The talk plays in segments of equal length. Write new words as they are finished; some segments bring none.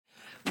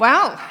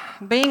Well,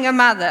 being a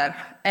mother,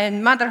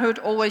 and motherhood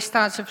always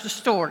starts with a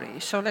story.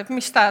 So let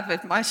me start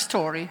with my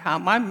story, how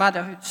my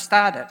motherhood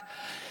started.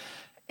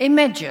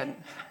 Imagine,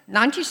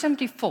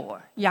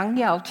 1974, young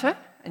Jelte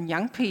and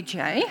young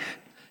PJ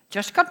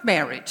just got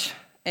married.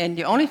 And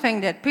the only thing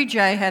that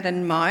PJ had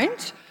in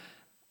mind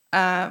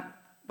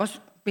was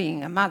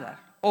being a mother,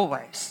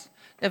 always.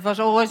 That was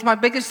always my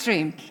biggest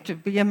dream, to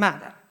be a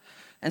mother.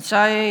 And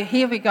so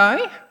here we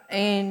go,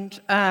 and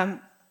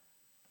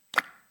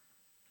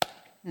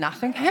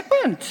nothing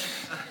happened.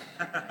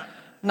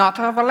 Not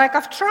of a lack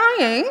of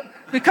trying,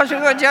 because we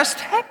were just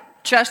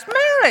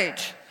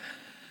married.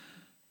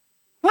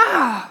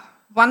 Wow,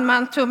 1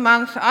 month, 2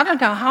 months, I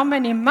don't know how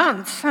many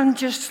months. I'm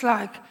just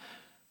like,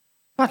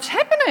 what's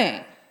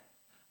happening?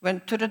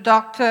 Went to the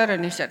doctor,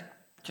 and he said,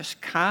 just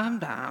calm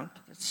down.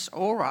 It's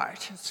all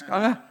right. It's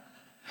gonna.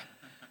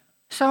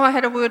 So I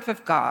had a word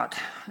with God,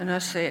 and I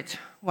said,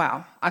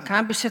 well, I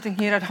can't be sitting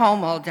here at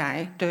home all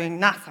day doing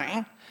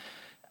nothing.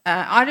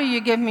 Either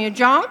you give me a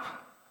job,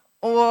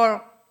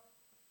 or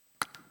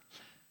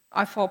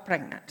I fall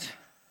pregnant.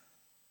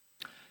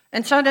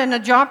 And so then a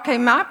job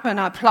came up, and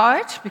I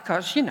applied,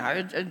 because, you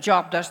know, a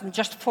job doesn't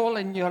just fall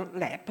in your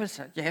lap, is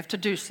it? You have to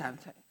do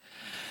something.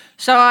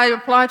 So I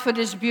applied for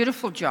this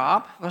beautiful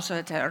job. It was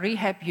at a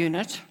rehab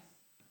unit,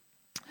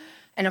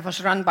 and it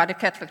was run by the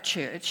Catholic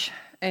Church.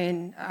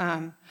 And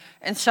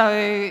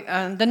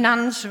so the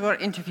nuns were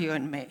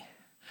interviewing me.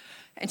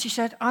 And she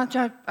said, aren't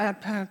you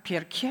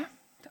Pirkje?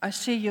 I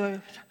see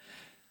you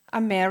are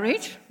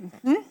married,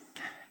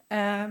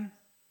 not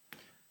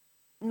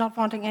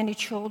wanting any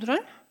children.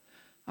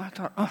 I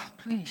thought, oh,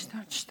 please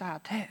don't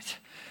start that,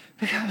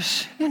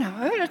 because, you know,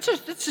 it's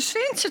a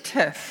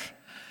sensitive.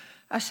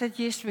 I said,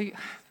 yes, we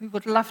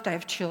would love to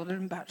have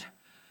children, but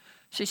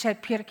she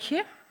said,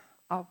 Pirkje,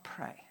 I'll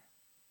pray.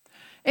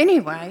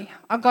 Anyway,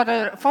 I got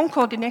a phone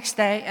call the next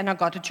day, and I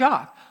got a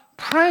job.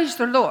 Praise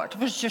the Lord. It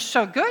was just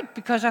so good,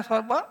 because I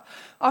thought, well,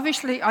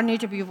 obviously I need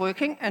to be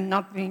working and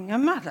not being a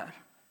mother.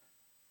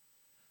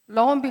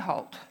 Lo and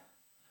behold,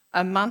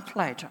 a month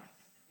later,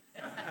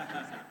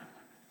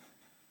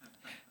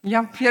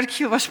 young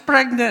Pirkje was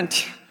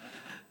pregnant.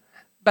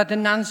 But the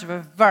nuns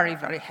were very,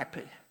 very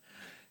happy.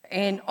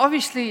 And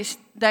obviously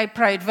they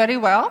prayed very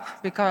well,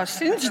 because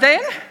since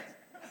then,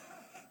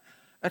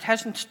 it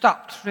hasn't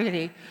stopped,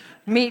 really,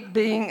 me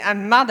being a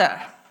mother.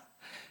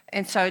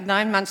 And so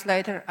 9 months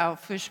later, our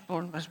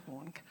firstborn was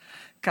born,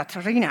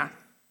 Katarina.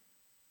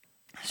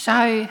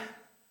 So,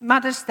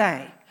 Mother's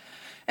Day.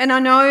 And I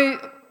know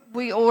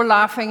we're all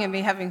laughing and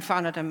we're having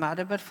fun at a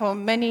mother, but for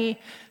many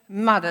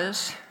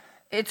mothers,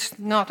 it's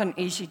not an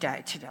easy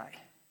day today.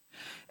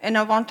 And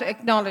I want to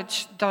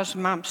acknowledge those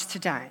mums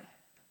today.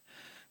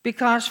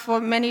 Because for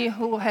many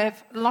who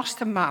have lost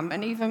a mum,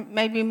 and even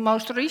maybe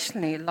most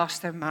recently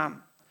lost their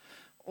mum,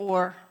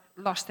 or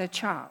lost their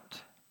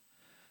child,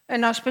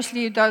 and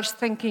especially those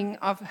thinking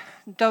of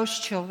those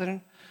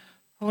children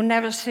who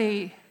never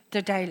see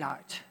the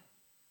daylight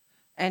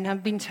and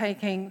have been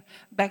taken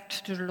back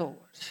to the Lord.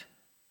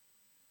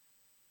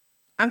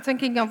 I'm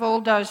thinking of all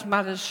those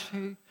mothers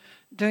who are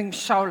doing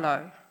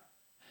solo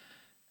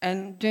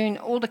and doing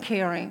all the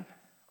caring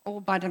all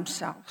by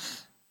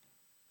themselves.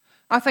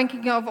 I'm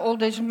thinking of all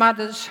these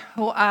mothers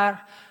who are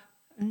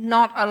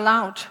not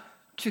allowed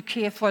to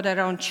care for their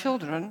own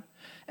children,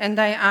 and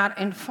they are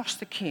in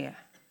foster care.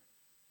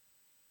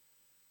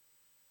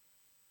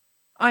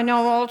 I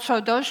know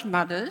also those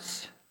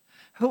mothers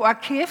who are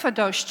care for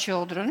those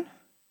children,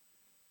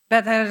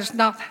 but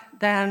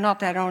they are not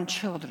their own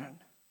children.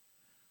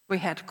 We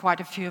had quite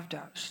a few of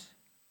those.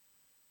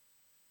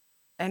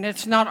 And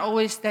it's not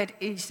always that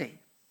easy.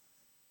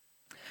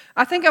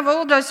 I think of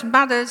all those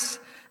mothers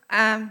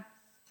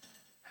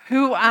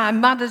who are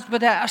mothers,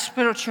 but they are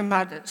spiritual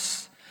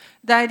mothers.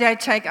 They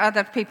take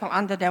other people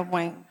under their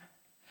wing.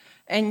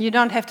 And you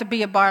don't have to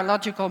be a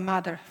biological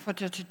mother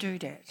to do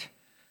that.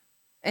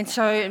 And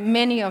so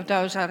many of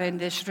those are in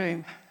this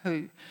room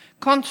who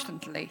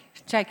constantly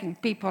taking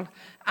people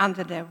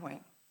under their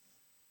wing.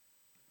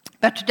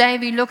 But today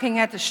we're looking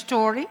at the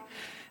story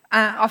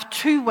of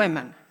two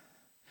women.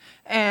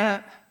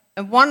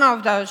 One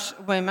of those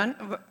women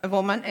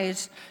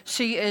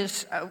she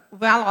is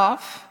well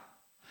off.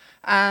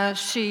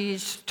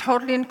 She's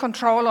totally in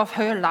control of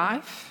her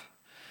life.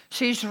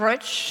 She's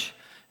rich,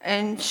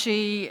 and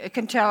she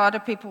can tell other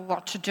people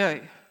what to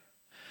do.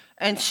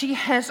 And she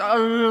has a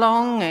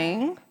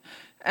longing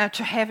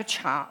to have a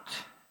child.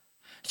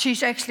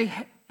 She's actually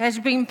has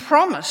been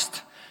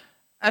promised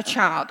a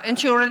child, and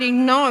she already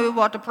knows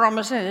what the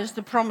promise is.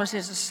 The promise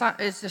is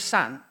the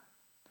son.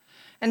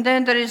 And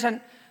then there is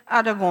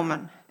another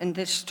woman in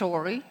this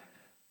story,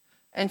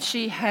 and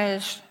she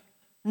has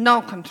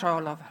no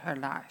control of her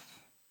life.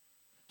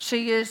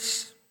 She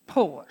is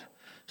poor.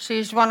 She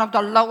is one of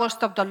the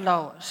lowest of the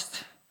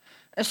lowest.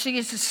 She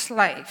is a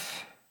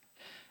slave.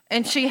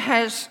 And she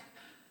has,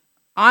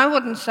 I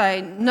wouldn't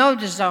say no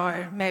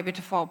desire maybe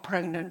to fall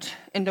pregnant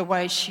in the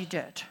way she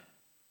did.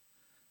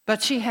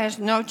 But she has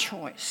no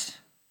choice.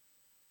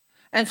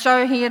 And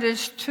so here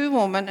is two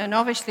women, and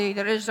obviously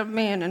there is a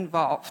man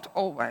involved,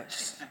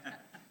 always.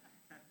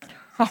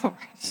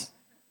 Always.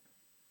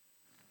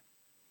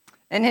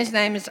 And his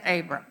name is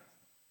Abram.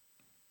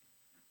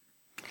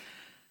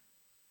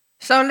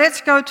 So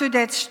let's go to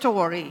that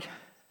story.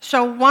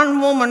 So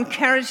one woman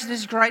carries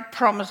this great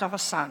promise of a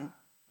son.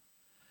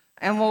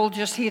 And we'll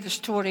just hear the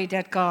story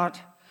that God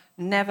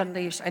never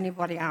leaves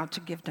anybody out to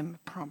give them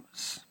a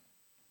promise.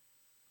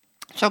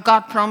 So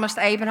God promised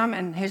Abraham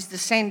and his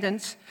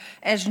descendants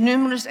as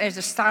numerous as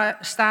the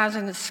stars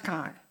in the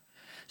sky.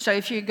 So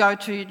if you go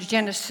to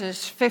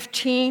Genesis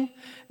 15,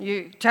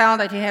 you tell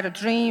that he had a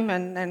dream,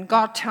 and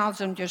God tells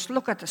him, just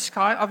look at the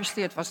sky.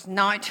 Obviously, it was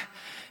night.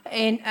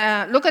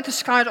 And look at the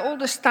sky, at all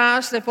the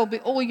stars, that will be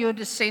all your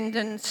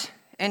descendants.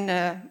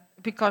 And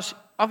because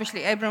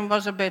obviously Abraham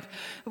was a bit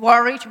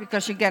worried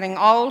because you're getting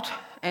old,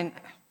 and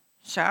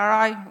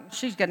Sarai,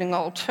 she's getting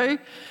old too.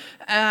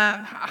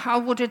 How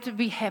would it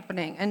be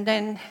happening? And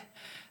then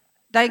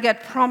they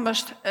get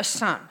promised a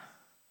son.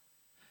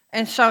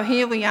 And so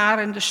here we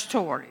are in the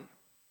story.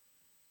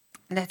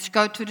 Let's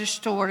go to the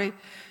story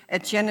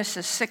at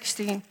Genesis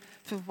 16,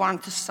 to 1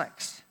 to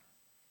 6.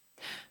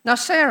 Now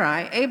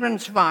Sarai,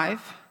 Abram's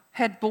wife,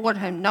 had borne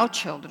him no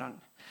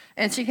children,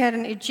 and she had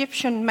an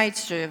Egyptian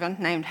maidservant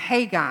named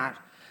Hagar.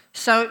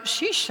 So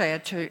she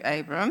said to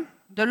Abram,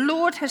 "The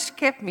Lord has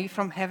kept me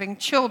from having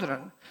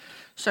children.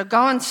 So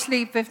go and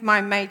sleep with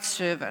my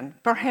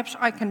maidservant. Perhaps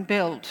I can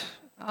build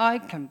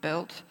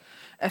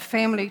a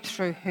family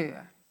through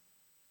her."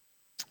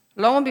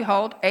 Lo and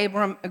behold,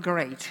 Abram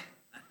agreed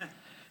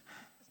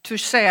to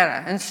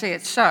Sarah and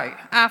said, so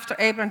after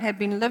Abram had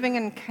been living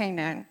in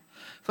Canaan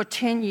for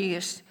 10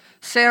 years,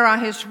 Sarah,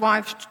 his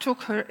wife,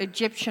 took her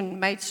Egyptian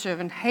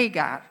maidservant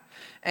Hagar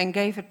and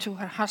gave her to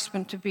her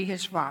husband to be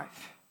his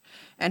wife.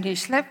 And he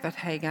slept with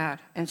Hagar,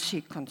 and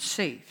she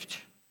conceived.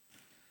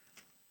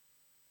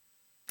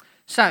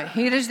 So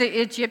here is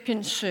the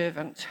Egyptian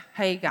servant,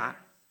 Hagar.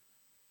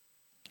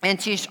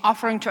 And she's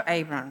offering to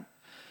Abram.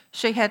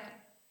 She had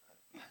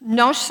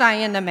no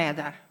say in the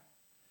matter.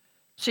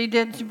 She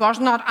was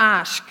not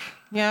asked,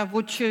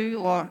 would you,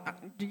 or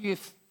do you,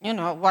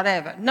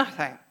 whatever,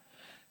 nothing.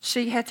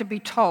 She had to be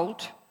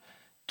told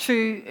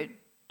to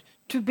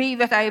be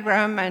with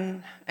Abraham,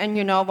 and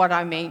you know what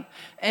I mean,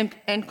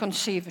 and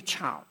conceive a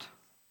child.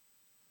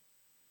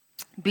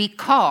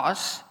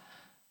 Because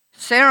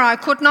Sarah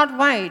could not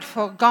wait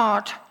for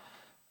God's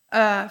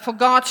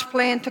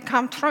plan to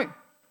come through.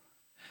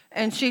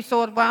 And she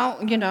thought, well,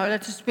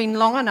 it has been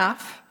long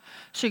enough.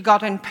 She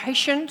got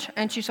impatient,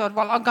 and she thought,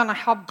 well, I'm going to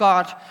help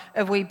God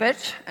a wee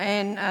bit,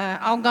 and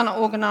I'm going to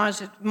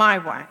organize it my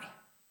way.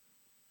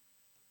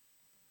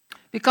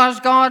 Because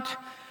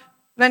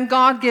when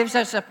God gives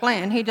us a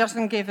plan, he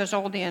doesn't give us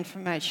all the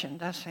information,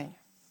 does he?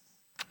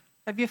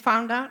 Have you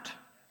found out?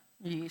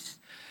 Yes.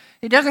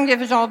 He doesn't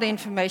give us all the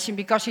information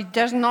because he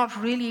does not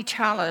really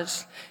tell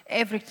us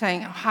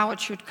everything, how it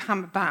should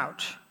come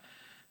about.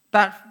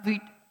 But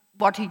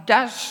what he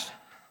does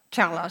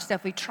tell us,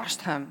 that we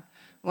trust him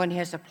when he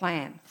has a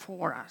plan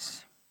for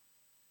us.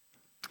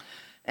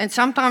 And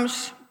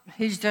sometimes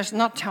he's just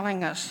not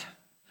telling us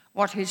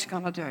what he's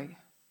going to do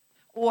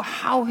or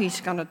how he's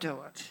going to do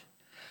it.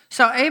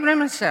 So Abram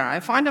and Sarah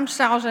find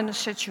themselves in a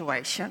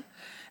situation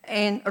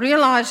and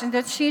realizing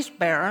that she's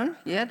barren.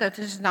 Yeah, that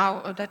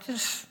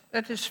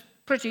is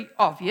pretty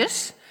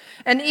obvious.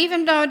 And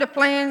even though the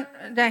plan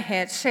they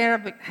had,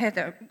 Sarah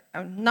had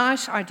a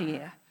nice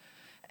idea.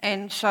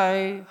 And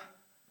so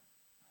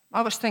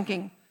I was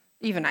thinking,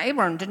 even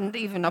Abram didn't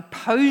even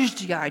oppose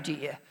the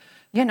idea.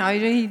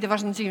 He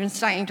wasn't even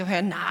saying to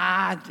her,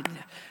 nah,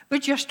 we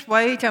just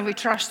wait and we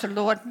trust the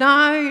Lord.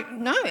 No,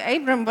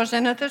 Abram was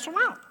in it as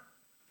well.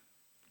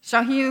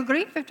 So he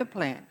agreed with the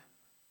plan.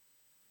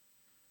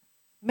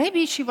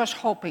 Maybe she was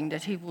hoping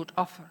that he would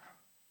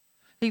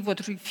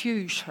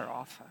refuse her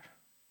offer.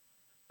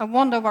 I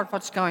wonder what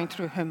was going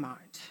through her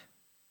mind.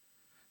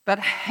 But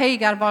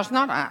Hagar was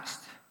not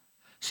asked.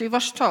 She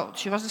was told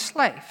she was a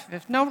slave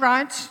with no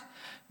rights,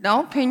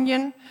 no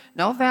opinion,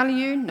 no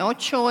value, no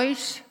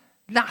choice,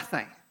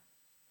 nothing.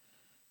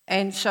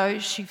 And so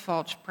she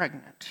falls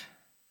pregnant.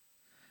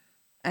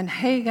 And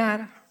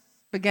Hagar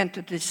began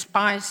to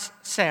despise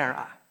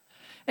Sarah.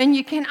 And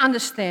you can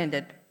understand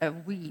it a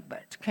wee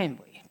bit, can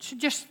we?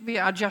 We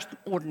are just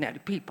ordinary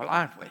people,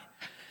 aren't we?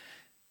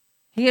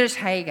 Here's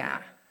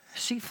Hagar.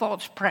 She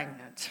falls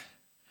pregnant.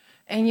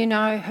 And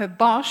her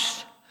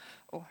boss,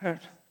 or her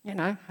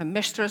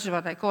mistress,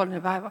 what they call it in the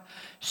Bible,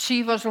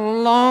 she was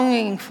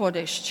longing for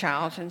this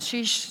child, and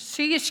she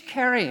is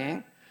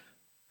carrying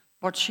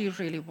what she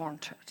really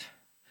wanted.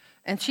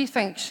 And she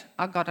thinks,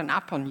 I got an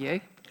up on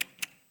you,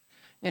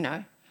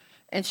 and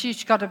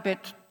she's got a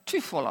bit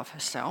too full of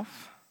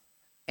herself.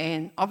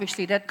 And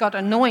obviously that got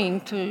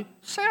annoying to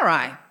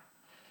Sarai,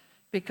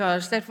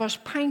 because that was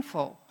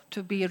painful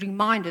to be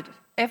reminded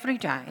every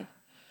day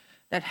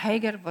that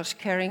Hagar was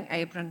carrying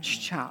Abram's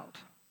child.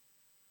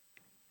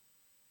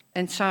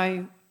 And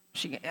so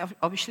she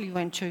obviously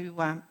went to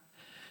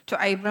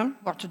Abram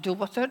what to do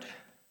with it.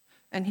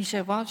 And he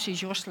said, well,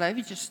 she's your slave,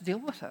 you just deal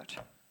with it.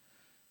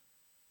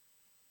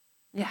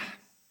 Yeah.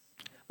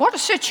 What a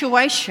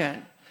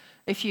situation,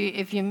 if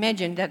you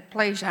imagine that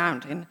plays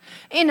out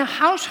in a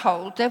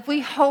household that we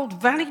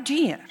hold very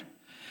dear.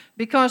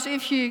 Because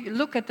if you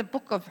look at the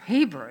book of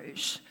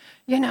Hebrews,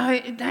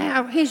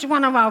 he's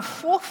one of our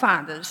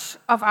forefathers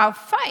of our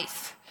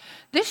faith.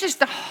 This is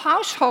the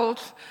household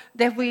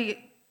that we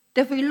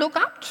look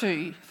up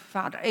to.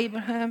 Father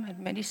Abraham had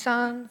many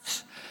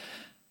sons.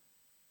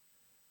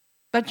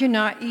 But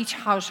each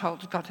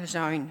household got his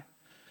own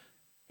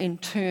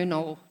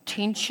internal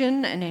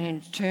tension and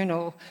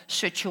internal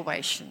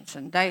situations,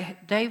 and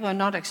they were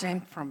not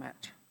exempt from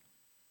it.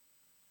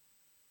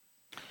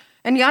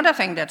 And the other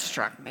thing that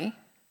struck me,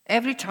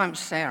 every time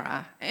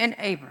Sarah and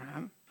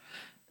Abraham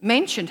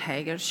mentioned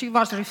Hagar, she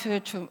was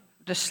referred to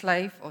the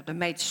slave or the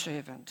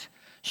maidservant.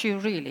 She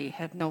really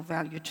had no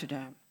value to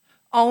them,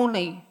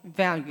 only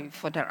value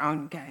for their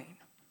own gain.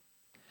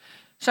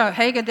 So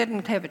Hagar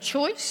didn't have a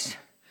choice.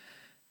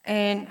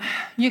 And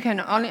you can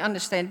only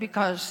understand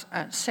because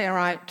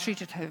Sarai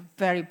treated her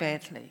very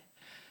badly.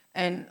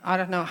 And I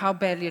don't know how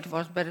badly it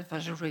was, but it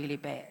was really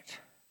bad.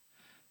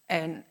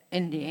 And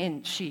in the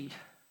end, she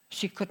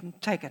couldn't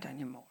take it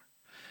anymore.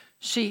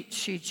 She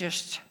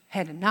just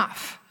had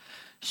enough.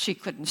 She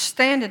couldn't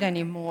stand it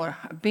anymore,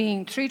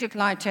 being treated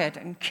like that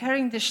and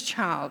carrying this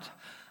child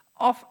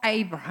of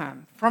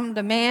Abraham from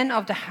the man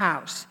of the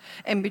house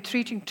and be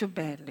treated too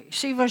badly.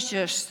 She was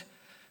just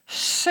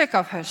sick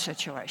of her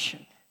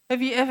situation.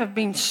 Have you ever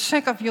been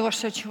sick of your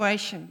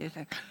situation? You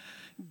think,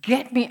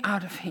 get me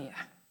out of here.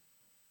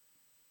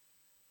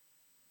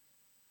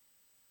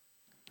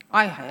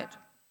 I had,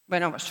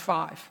 when I was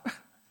 5.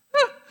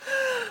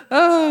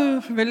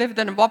 We lived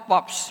in Wop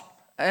Wops,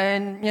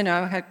 and,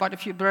 had quite a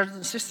few brothers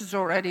and sisters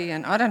already,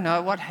 and I don't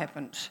know what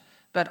happened,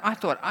 but I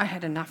thought I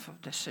had enough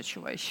of this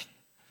situation.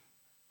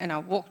 And I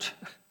walked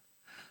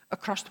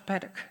across the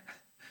paddock,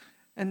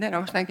 and then I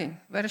was thinking,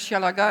 where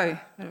shall I go?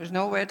 There was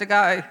nowhere to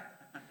go.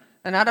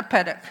 Another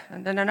paddock,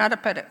 and then another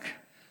paddock.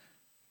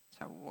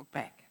 So I walked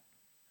back.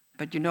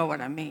 But you know what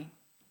I mean.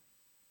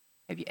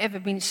 Have you ever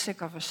been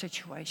sick of a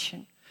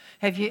situation?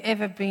 Have you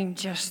ever been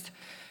just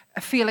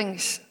feeling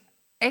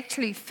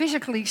actually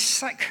physically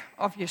sick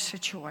of your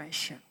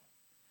situation?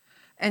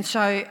 And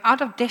so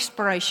out of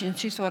desperation,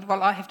 she thought,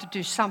 well, I have to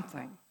do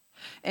something.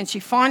 And she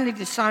finally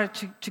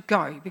decided to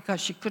go because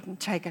she couldn't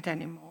take it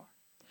anymore.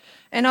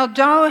 And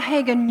although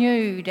Hagar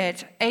knew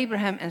that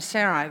Abraham and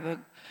Sarai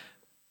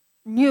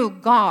knew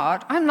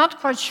God, I'm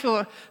not quite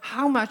sure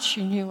how much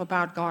she knew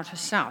about God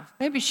herself.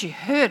 Maybe she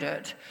heard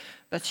it,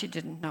 but she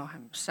didn't know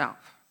him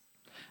herself.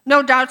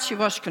 No doubt she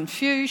was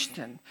confused.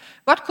 And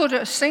what could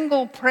a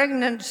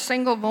pregnant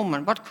single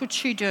woman, what could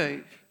she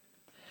do?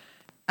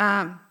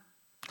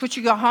 Could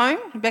she go home,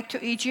 back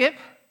to Egypt?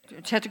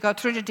 She had to go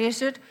through the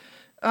desert.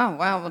 Oh,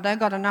 well, they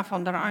got enough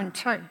on their own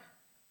too.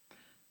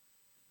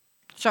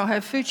 So her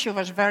future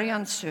was very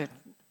uncertain.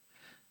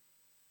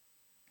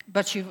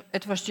 But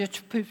it was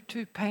just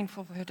too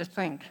painful for her to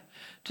think,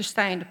 to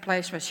stay in the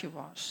place where she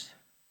was.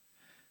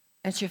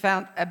 And she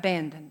felt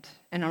abandoned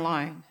and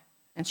alone,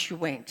 and she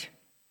went.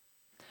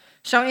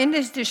 So in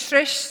this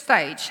distressed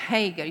stage,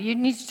 Hagar, you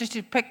need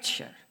to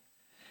picture.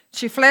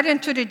 She fled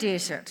into the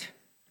desert.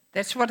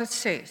 That's what it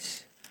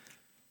says.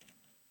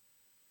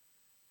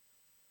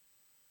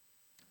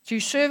 Your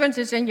servant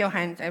is in your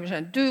hand. I was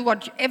going to do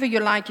whatever you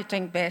like, you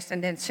think best.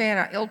 And then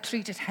Sarah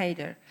ill-treated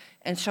Hagar,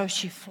 and so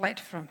she fled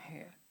from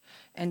her.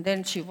 And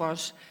then she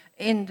was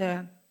in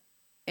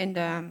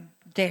the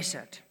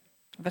desert,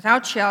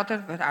 without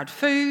shelter, without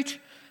food,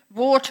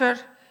 water,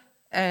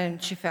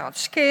 and she felt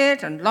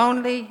scared and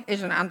lonely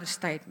is an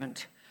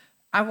understatement.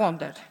 I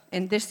wondered,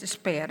 in this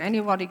despair,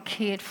 anybody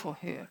cared for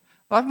her?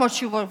 What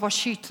was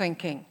she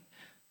thinking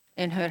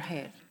in her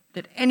head?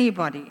 Did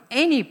anybody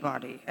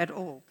at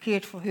all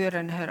cared for her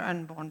and her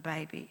unborn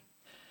baby?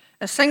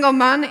 A single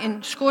man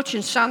in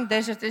scorching sun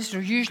desert is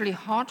usually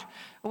hot,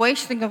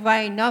 wasting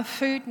away, no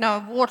food,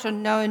 no water,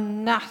 no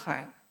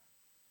nothing.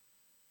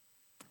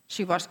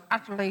 She was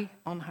utterly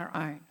on her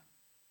own.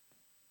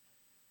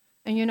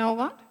 And you know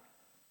what?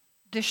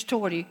 This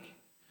story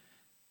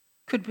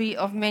could be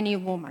of many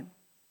women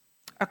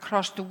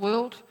across the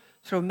world,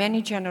 through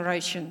many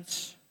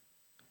generations,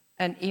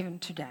 and even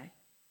today.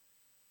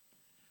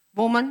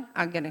 Women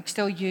are getting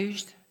still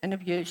used and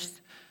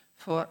abused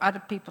for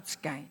other people's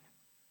gain.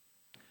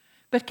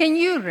 But can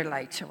you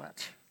relate to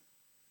it?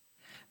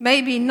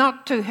 Maybe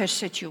not to her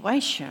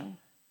situation,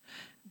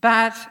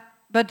 but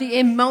the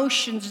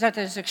emotions that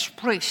is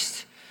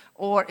expressed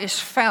or is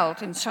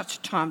felt in such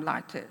a time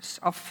like this,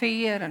 of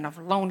fear and of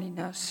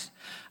loneliness,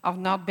 of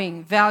not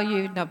being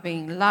valued, not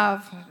being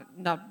loved,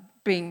 not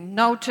being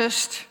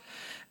noticed,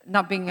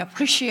 not being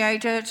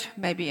appreciated,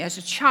 maybe as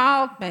a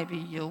child, maybe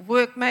your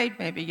workmate,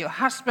 maybe your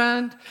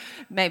husband,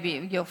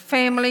 maybe your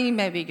family,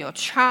 maybe your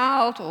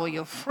child or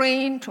your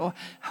friend or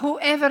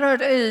whoever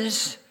it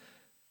is,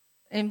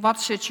 in what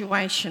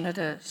situation it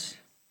is.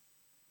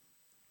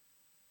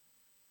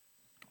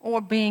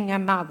 Or being a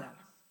mother.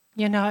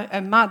 You know,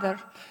 a mother,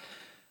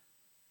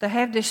 they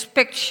have this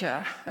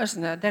picture,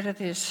 isn't it, that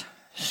it is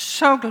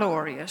so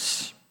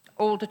glorious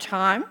all the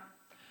time.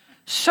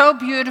 so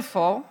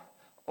beautiful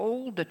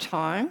all the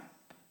time,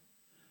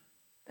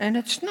 and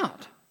it's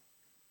not.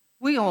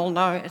 We all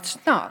know it's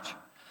not.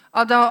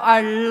 Although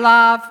I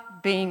love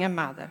being a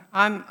mother.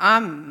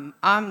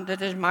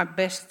 That is my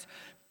best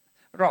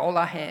role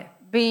I have.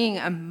 Being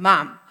a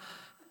mum.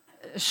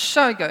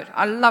 So good.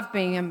 I love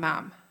being a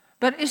mum.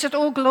 But is it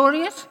all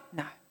glorious?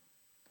 No.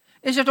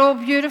 Is it all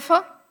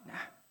beautiful? No.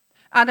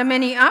 Are there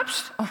many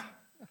ups? Oh,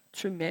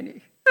 too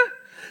many.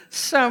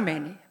 So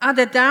many. Are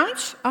there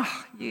downs?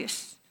 Oh,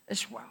 yes,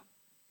 as well.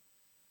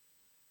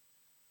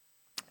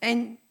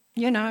 And,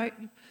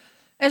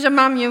 as a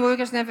mum, your work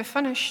is never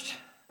finished,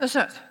 is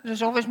it?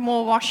 There's always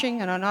more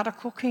washing and another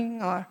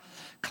cooking or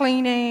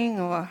cleaning,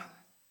 or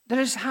there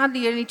is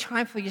hardly any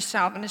time for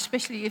yourself. And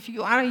especially if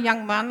you are a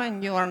young man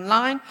and you're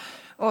online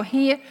or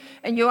here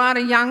and you are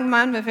a young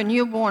man with a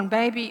newborn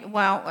baby,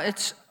 well,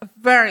 it's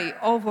very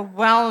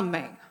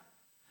overwhelming,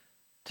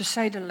 to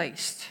say the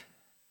least.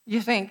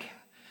 You think,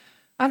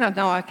 I don't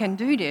know, I can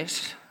do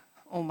this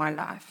all my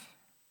life.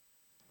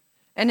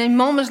 And in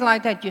moments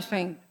like that, you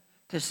think,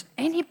 does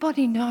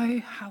anybody know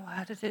how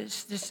hard it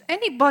is? Does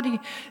anybody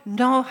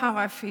know how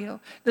I feel?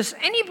 Does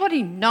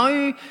anybody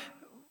know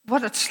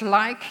what it's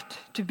like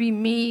to be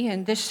me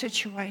in this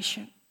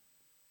situation?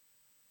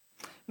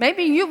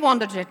 Maybe you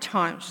wondered at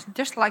times,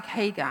 just like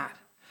Hagar,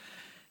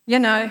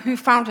 who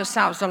found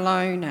herself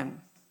alone,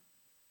 and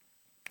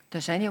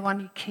does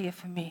anyone care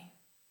for me?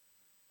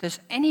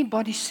 Does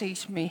anybody see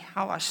me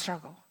how I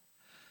struggle?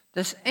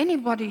 Does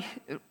anybody,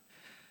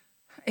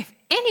 if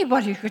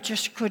anybody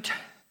could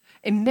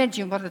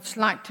imagine what it's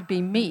like to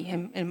be me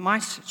in my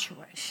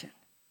situation.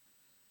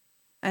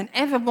 And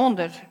ever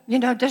wondered,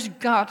 does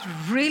God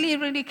really,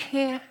 really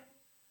care?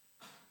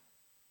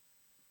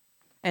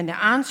 And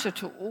the answer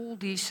to all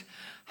these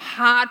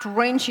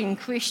heart-wrenching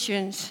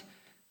questions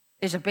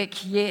is a big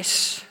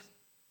yes.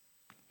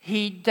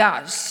 He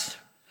does.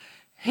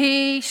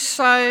 He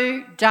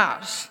so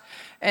does.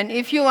 And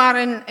if you are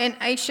in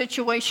a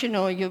situation,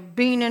 or you've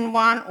been in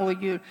one,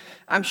 or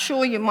I'm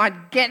sure you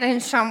might get in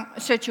some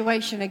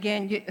situation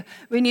again,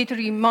 we need to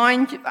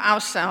remind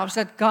ourselves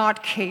that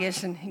God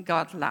cares and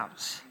God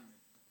loves.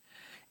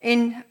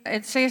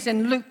 It says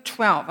in Luke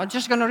 12, I'm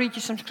just going to read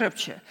you some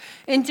scripture.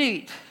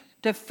 Indeed,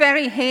 the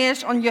very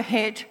hairs on your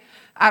head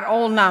are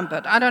all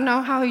numbered. I don't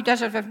know how he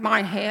does it with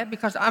my hair,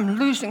 because I'm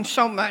losing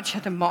so much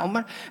at the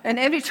moment. And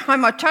every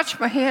time I touch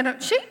my hair,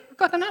 see?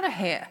 Got another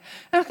hair.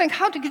 And I think,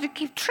 how did you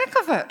keep track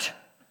of it?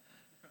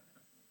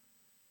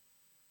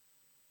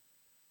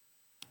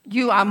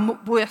 You are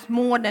worth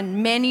more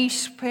than many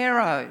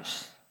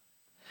sparrows.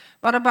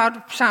 What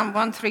about Psalm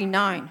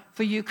 139?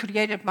 For you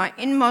created my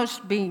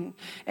inmost being,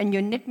 and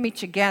you knit me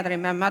together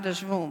in my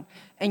mother's womb,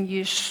 and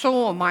you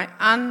saw my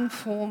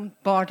unformed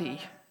body.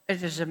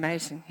 It is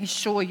amazing. He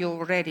saw you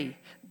already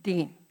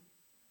then.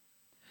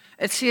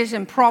 It says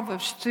in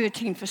Proverbs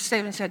 13, verse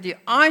 7, said, the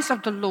eyes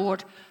of the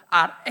Lord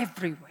are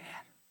everywhere,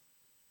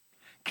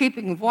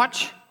 keeping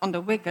watch on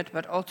the wicked,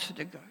 but also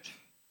the good.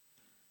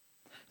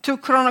 2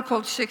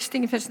 Chronicles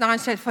 16, verse 9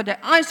 said, for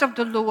the eyes of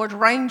the Lord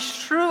range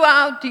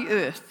throughout the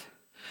earth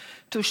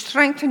to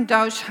strengthen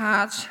those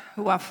hearts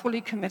who are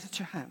fully committed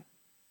to him.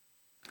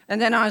 And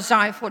then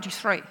Isaiah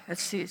 43, it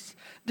says,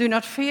 do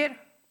not fear,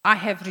 I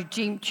have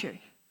redeemed you.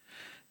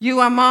 You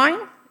are mine,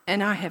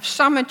 and I have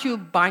summoned you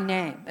by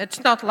name.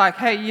 It's not like,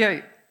 hey,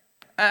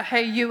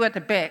 you at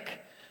the back.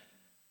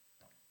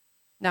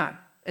 No,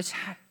 it's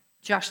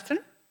Justin.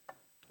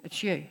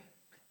 It's you.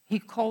 He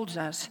calls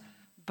us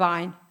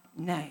by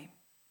name.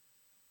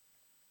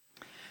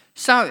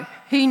 So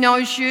he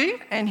knows you,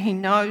 and he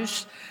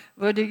knows,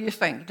 what do you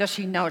think? Does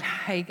he know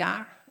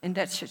Hagar in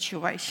that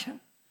situation?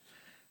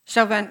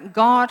 So when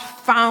God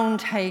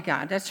found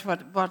Hagar, that's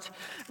what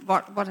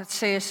it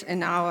says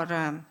in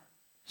our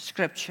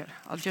scripture.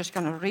 I'm just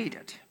going to read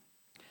it.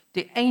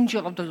 The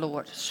angel of the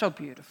Lord, so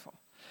beautiful.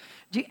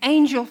 The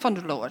angel from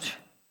the Lord.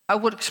 I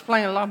would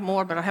explain a lot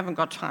more, but I haven't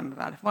got time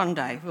about it. One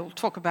day we'll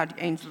talk about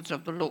the angels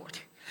of the Lord.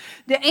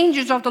 The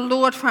angels of the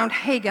Lord found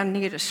Hagar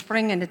near a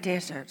spring in the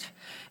desert.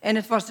 And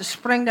it was the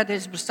spring that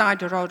is beside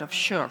the road of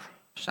Shur,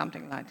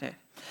 something like that.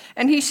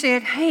 And he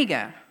said,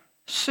 Hagar,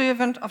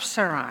 servant of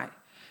Sarai,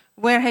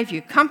 where have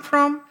you come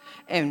from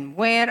and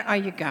where are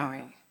you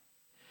going?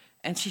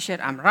 And she said,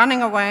 I'm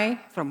running away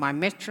from my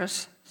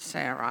mistress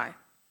Sarai.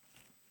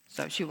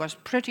 So she was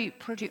pretty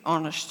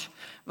honest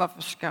what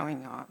was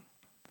going on.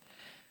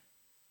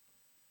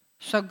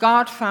 So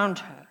God found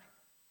her.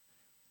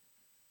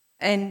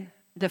 And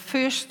the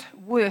first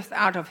word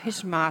out of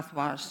his mouth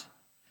was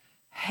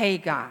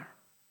Hagar.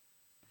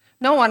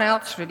 No one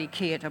else really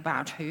cared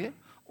about her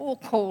or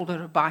called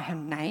her by her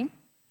name.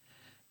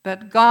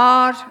 But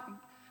God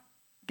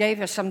gave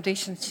her some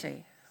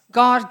decency.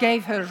 God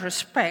gave her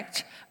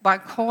respect by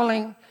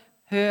calling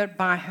her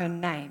by her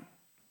name.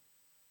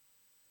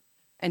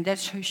 And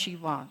that's who she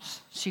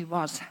was. She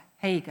was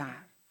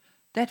Hagar.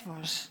 That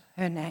was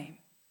her name.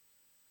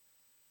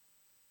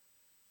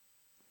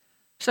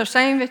 So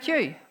same with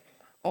you,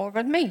 or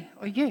with me,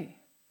 or you.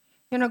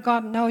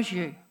 God knows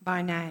you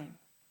by name.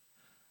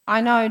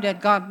 I know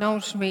that God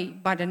knows me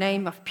by the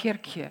name of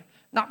Pirkje,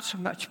 not so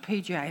much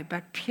PJ,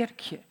 but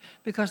Pirkje,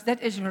 because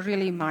that isn't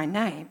really my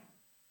name.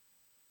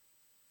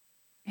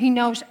 He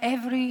knows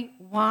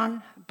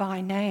everyone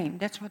by name.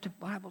 That's what the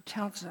Bible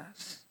tells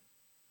us.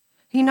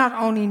 He not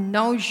only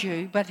knows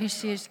you, but he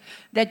says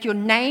that your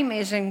name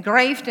is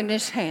engraved in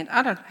his hand.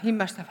 He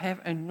must have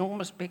an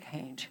enormous big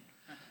hand.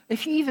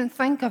 If you even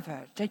think of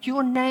it, that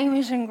your name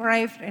is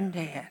engraved in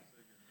there.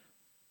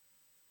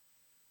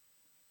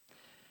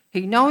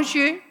 He knows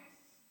you,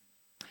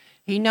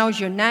 he knows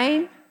your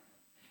name,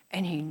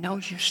 and he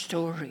knows your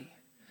story.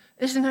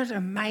 Isn't it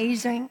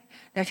amazing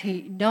that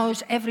he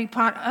knows every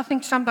part? I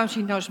think sometimes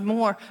he knows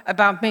more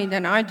about me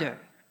than I do.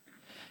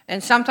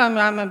 And sometimes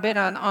I'm a bit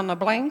on a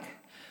blank,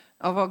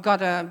 or I've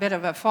got a bit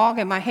of a fog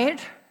in my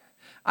head.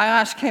 I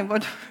ask him,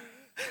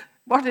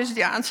 what is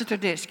the answer to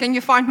this? Can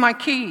you find my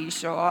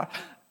keys? Or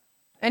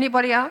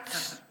anybody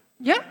else?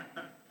 Yeah,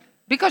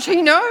 because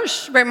he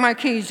knows where my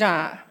keys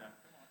are.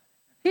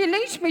 He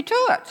leads me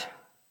to it.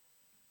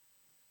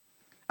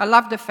 I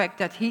love the fact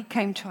that he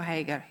came to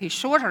Hagar. He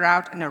sought her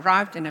out and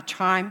arrived in a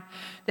time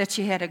that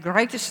she had the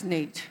greatest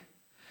need.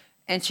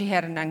 And she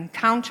had an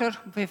encounter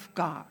with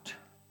God.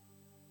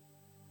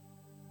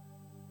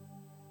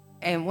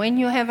 And when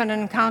you have an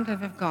encounter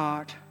with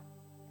God,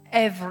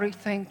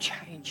 everything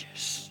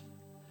changes.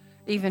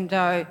 Even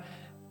though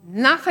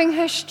nothing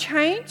has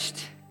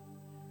changed,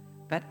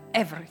 but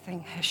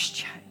everything has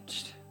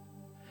changed.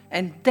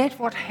 And that's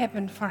what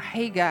happened for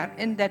Hagar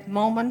in that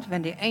moment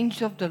when the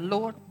angel of the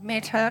Lord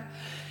met her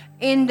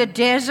in the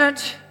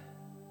desert.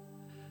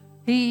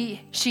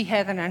 She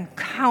had an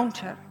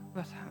encounter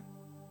with him.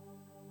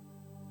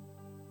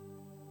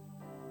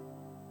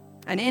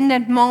 And in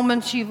that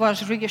moment she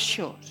was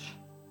reassured.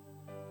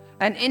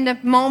 And in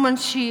that moment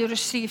she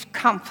received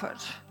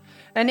comfort.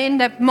 And in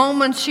that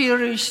moment she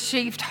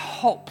received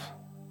hope.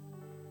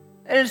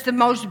 It is the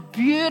most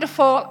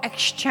beautiful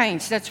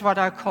exchange, that's what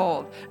I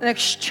call it. An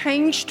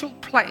exchange took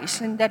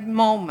place in that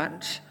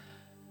moment.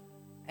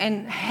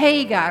 And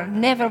Hagar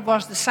never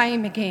was the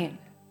same again.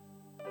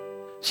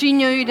 She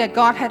knew that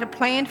God had a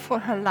plan for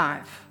her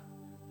life.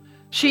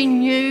 She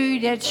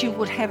knew that she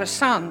would have a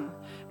son,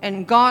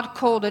 and God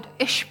called it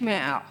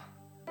Ishmael.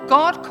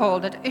 God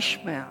called it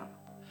Ishmael.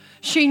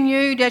 She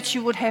knew that she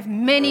would have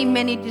many,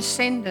 many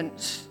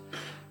descendants.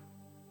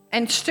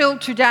 And still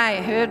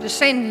today, her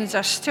descendants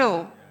are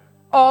still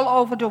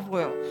all over the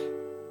world.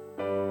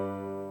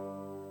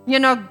 You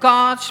know,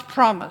 God's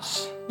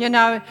promise. You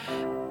know,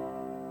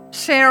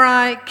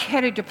 Sarai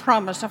carried the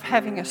promise of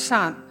having a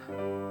son.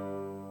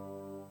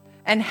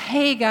 And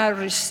Hagar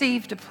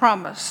received the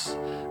promise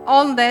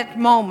on that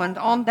moment,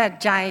 on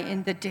that day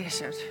in the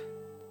desert.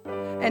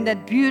 And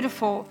that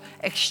beautiful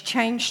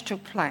exchange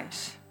took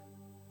place.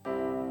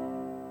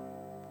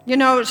 You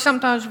know,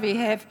 sometimes we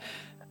have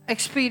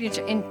experienced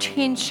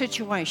intense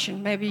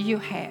situation, maybe you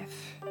have.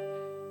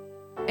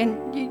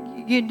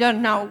 And you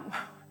don't know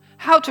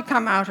how to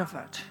come out of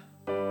it,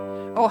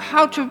 or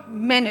how to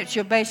manage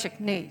your basic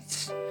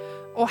needs,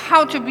 or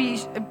how to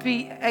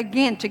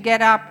to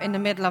get up in the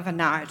middle of the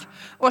night,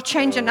 or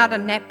change another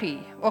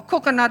nappy, or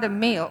cook another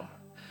meal,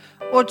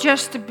 or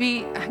just to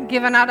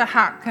give another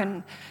hug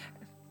and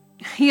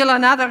heal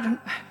another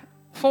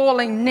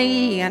falling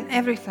knee and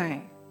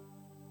everything.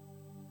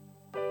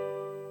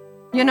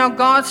 You know,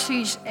 God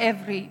sees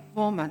every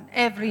woman,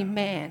 every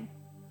man.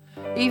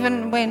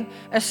 Even when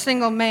a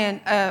single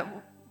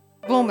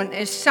woman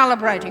is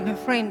celebrating her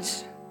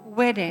friend's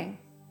wedding,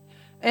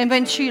 and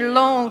when she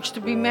longs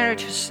to be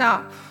married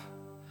herself,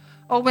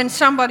 or when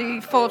somebody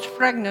falls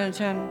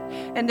pregnant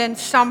and then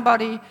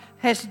somebody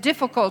has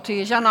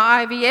difficulties on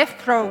an IVF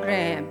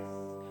program,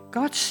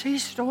 God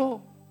sees it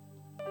all.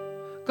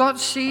 God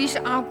sees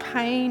our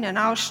pain and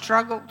our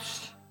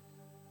struggles.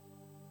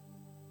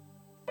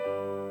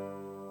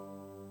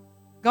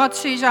 God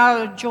sees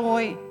our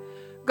joy.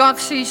 God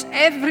sees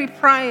every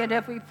prayer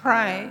that we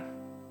pray,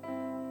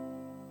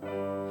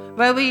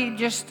 where we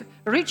just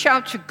reach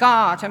out to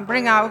God and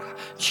bring our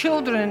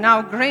children and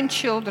our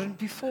grandchildren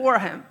before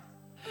Him,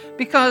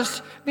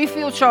 because we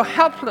feel so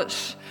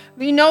helpless.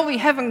 We know we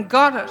haven't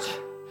got it,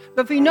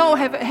 but we know we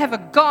have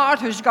a God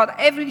who's got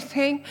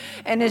everything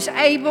and is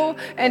able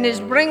and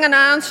is bringing an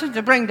answer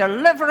to bring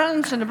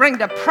deliverance and to bring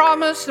the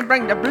promise, to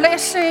bring the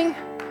blessing.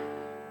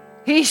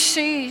 He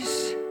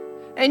sees,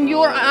 and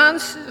your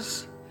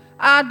answers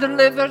are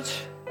delivered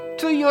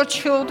to your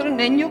children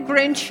and your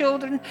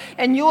grandchildren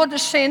and your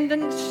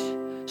descendants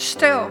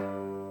still.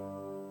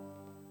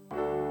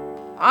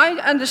 I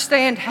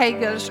understand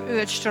Hagar's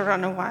urge to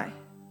run away,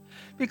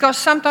 because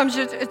sometimes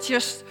it's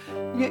just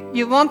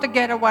you want to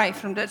get away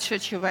from that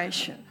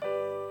situation.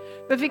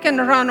 But we can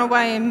run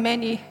away in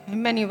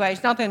many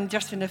ways, not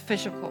just in the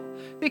physical.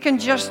 We can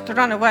just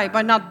run away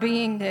by not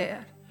being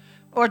there,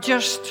 or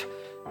just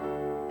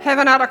have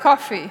another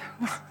coffee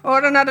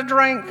or another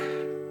drink.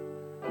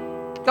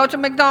 Go to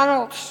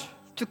McDonald's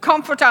to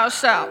comfort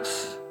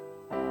ourselves.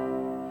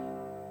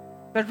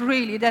 But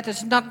really, that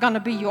is not going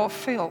to be your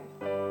fill.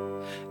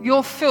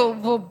 Your fill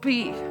will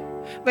be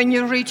when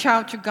you reach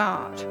out to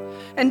God.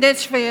 And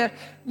that's where,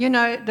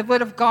 the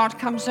Word of God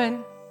comes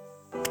in.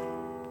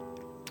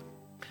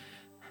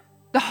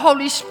 The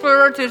Holy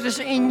Spirit that is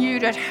in you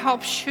that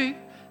helps you.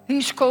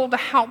 He's called the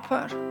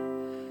Helper.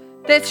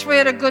 That's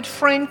where a good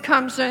friend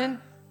comes in.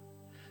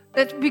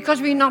 That's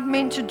because we're not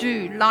meant to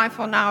do life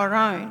on our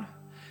own.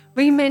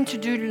 We're meant to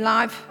do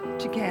life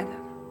together.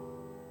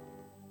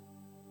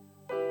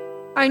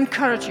 I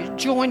encourage you,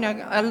 join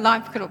a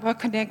life group, a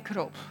connect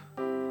group.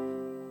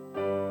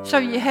 So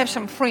you have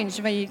some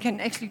friends where you can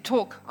actually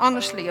talk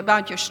honestly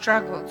about your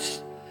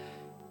struggles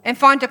and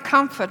find the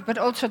comfort, but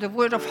also the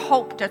word of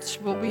hope that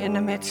will be in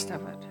the midst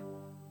of it.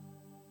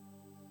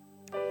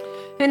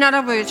 In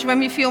other words, when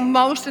we feel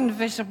most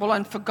invisible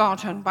and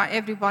forgotten by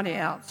everybody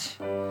else,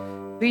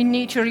 we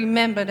need to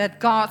remember that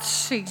God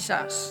sees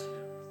us.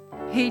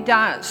 He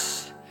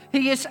does.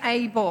 He is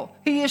able.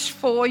 He is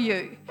for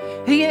you.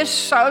 He is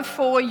so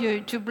for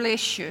you to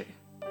bless you.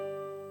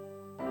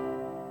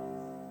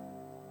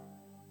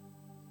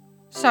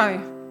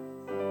 So,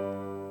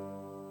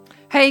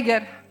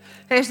 Hagar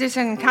has this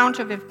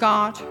encounter with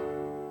God,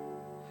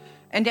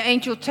 and the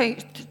angel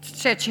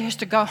said she has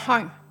to go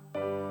home.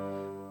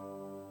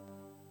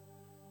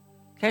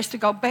 She has to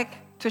go back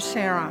to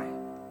Sarai.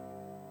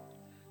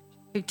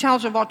 He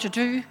tells her what to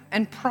do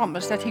and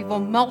promised that he will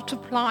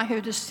multiply her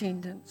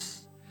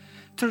descendants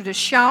through the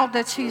child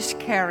that she is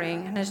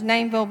carrying, and his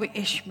name will be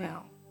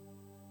Ishmael.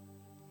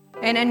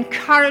 And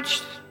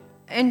encouraged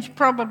and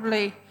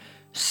probably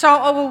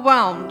so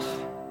overwhelmed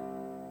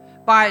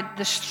by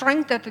the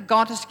strength that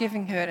God is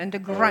giving her and the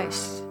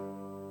grace,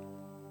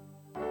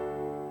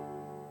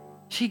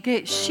 she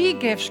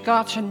gives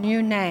God a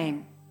new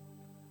name.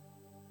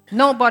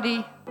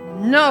 Nobody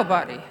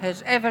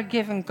has ever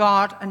given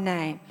God a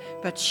name,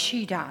 but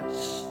she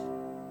does.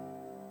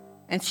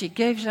 And she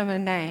gives him a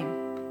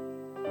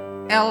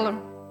name, El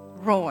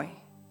Roi,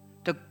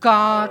 the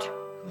God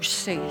who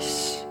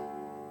sees.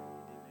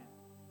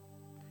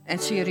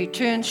 And she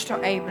returns to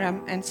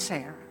Abram and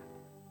Sarah.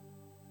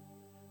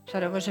 So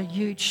there was a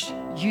huge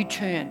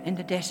U-turn in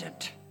the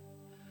desert.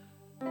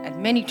 And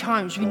many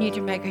times we need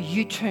to make a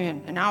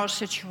U-turn in our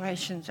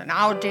situations, in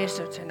our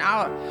deserts,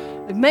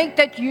 we make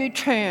that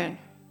U-turn.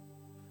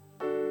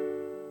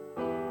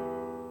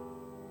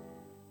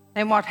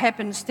 And what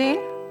happens then?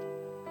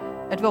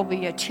 It will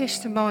be a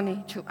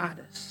testimony to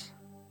others.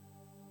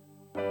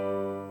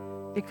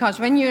 Because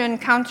when you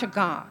encounter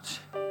God,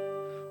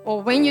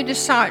 or when you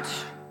decide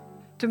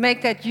to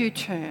make that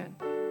U-turn,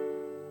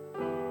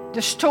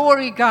 the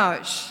story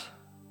goes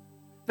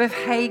with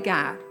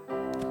Hagar.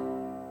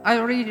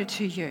 I'll read it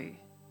to you.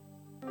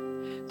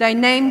 They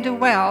named the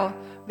well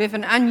with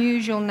an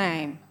unusual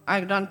name. I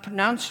don't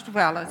pronounce it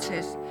well. It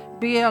says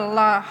Beer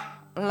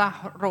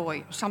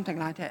Lahai, or something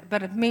like that.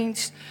 But it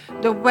means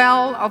the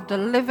well of the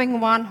living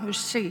one who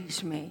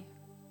sees me,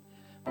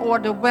 or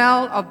the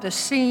well of the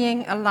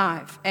seeing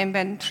alive. And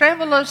when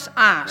travelers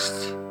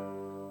asked,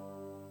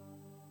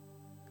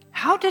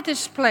 how did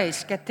this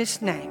place get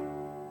this name?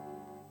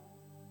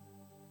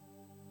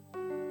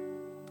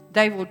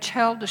 They will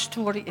tell the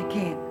story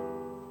again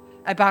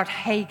about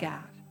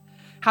Hagar,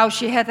 how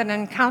she had an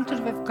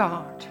encounter with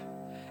God,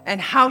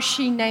 and how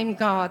she named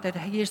God that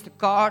He is the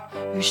God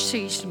who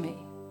sees me.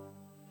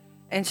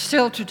 And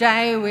still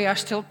today we are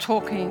still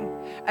talking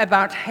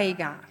about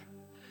Hagar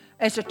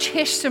as a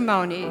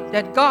testimony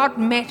that God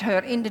met her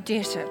in the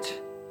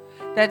desert,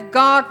 that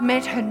God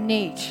met her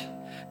need.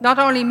 Not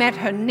only met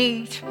her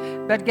need,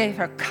 but gave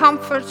her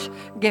comfort,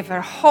 gave her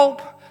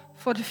hope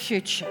for the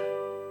future.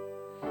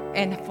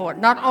 And for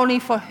not only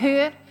for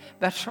her,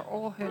 but for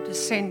all her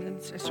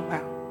descendants as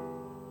well.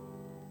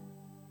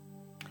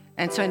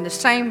 And so in the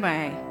same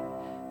way,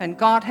 when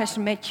God has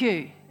met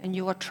you in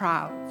your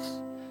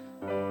trials,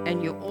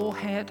 and you all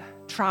had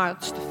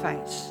trials to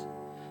face,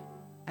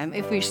 and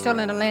if we're still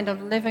in the land of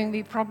the living,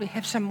 we probably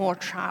have some more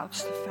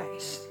trials to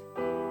face.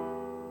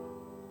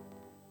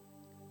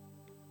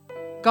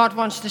 God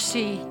wants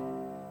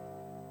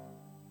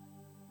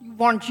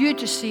you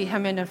to see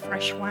Him in a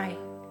fresh way.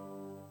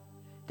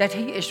 That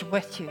He is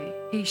with you.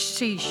 He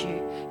sees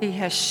you. He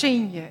has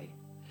seen you.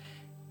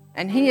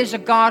 And He is a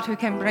God who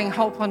can bring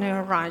hope on the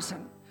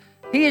horizon.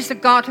 He is the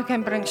God who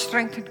can bring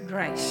strength and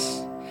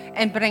grace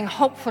and bring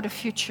hope for the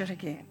future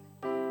again.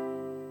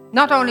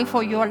 Not only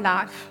for your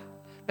life,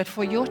 but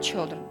for your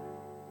children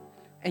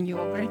and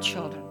your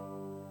grandchildren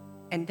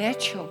and their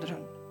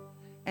children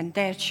and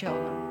their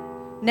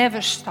children.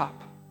 Never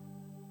stop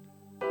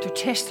to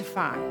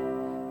testify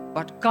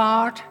what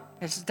God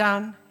has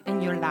done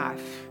in your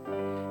life.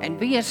 And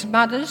we as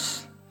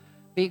mothers,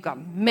 we got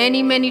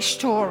many, many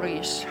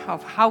stories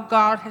of how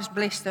God has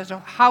blessed us,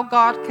 of how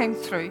God came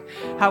through,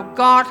 how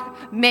God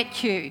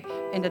met you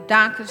in the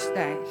darkest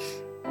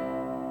days.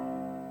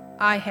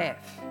 I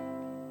have.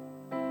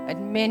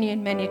 And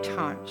many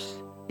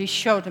times, He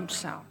showed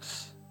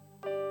Himself.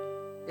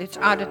 It's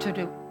either to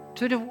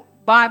the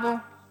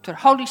Bible, to the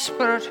Holy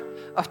Spirit,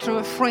 or through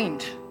a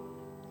friend.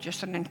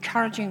 Just an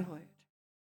encouraging word.